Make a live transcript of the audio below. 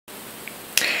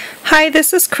Hi,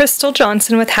 this is Crystal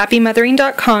Johnson with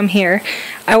HappyMothering.com here.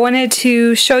 I wanted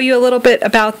to show you a little bit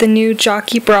about the new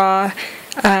Jockey Bra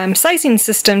sizing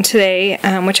system today,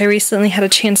 which I recently had a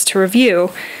chance to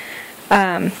review.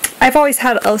 I've always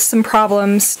had some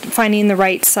problems finding the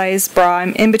right size bra.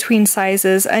 I'm in between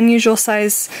sizes, unusual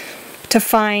size to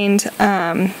find,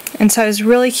 and so I was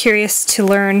really curious to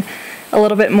learn a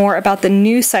little bit more about the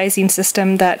new sizing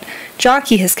system that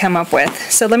Jockey has come up with.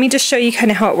 So let me just show you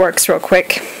kind of how it works real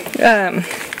quick.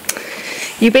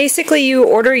 You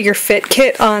order your fit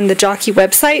kit on the Jockey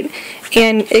website,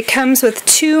 and it comes with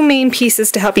two main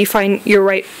pieces to help you find your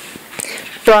right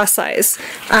bra size.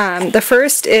 The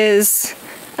first is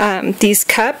these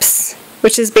cups,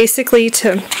 which is basically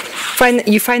to find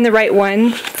the right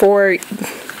one for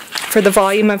the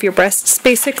volume of your breasts,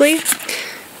 basically.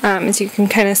 As you can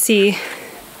kind of see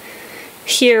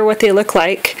here what they look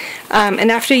like.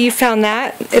 And after you've found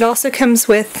that, it also comes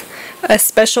with a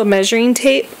special measuring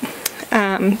tape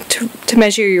to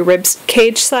measure your rib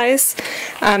cage size.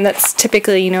 That's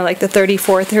typically, like the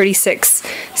 34, 36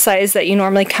 size that you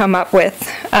normally come up with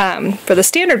for the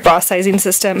standard bra sizing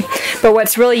system. But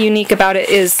what's really unique about it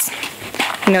is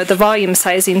the volume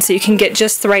sizing, so you can get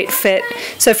just the right fit.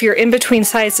 So if you're in between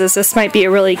sizes, this might be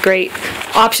a really great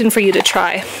option for you to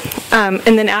try.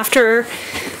 And then after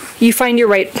you find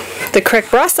the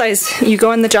correct bra size, you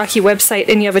go on the Jockey website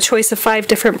and you have a choice of 5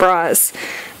 different bras.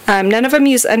 None of them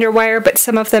use underwire, but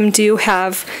some of them do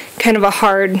have kind of a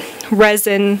hard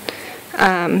resin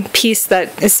piece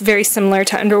that is very similar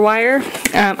to underwire.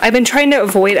 I've been trying to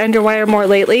avoid underwire more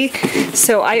lately,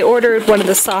 so I ordered one of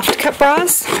the soft cut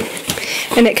bras,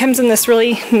 and it comes in this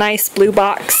really nice blue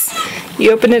box.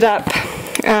 You open it up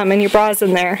and your bra's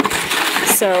in there.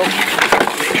 So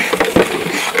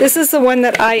this is the one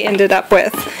that I ended up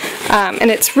with. And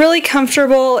it's really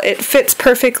comfortable, it fits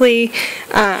perfectly.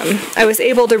 I was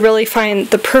able to really find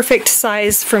the perfect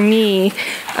size for me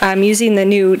using the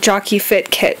new Jockey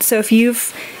Fit Kit. So if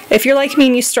you're like me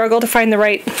and you struggle to find the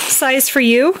right size for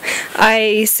you,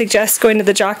 I suggest going to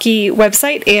the Jockey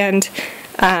website and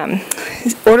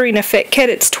ordering a fit kit.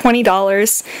 It's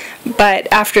 $20, but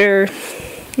after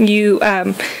you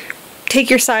take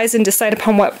your size and decide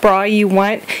upon what bra you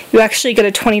want, you actually get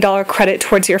a $20 credit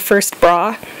towards your first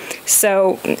bra.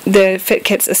 So the fit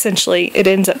kits, essentially, it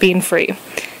ends up being free.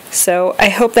 So I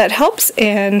hope that helps,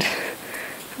 and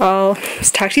I'll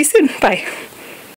talk to you soon. Bye.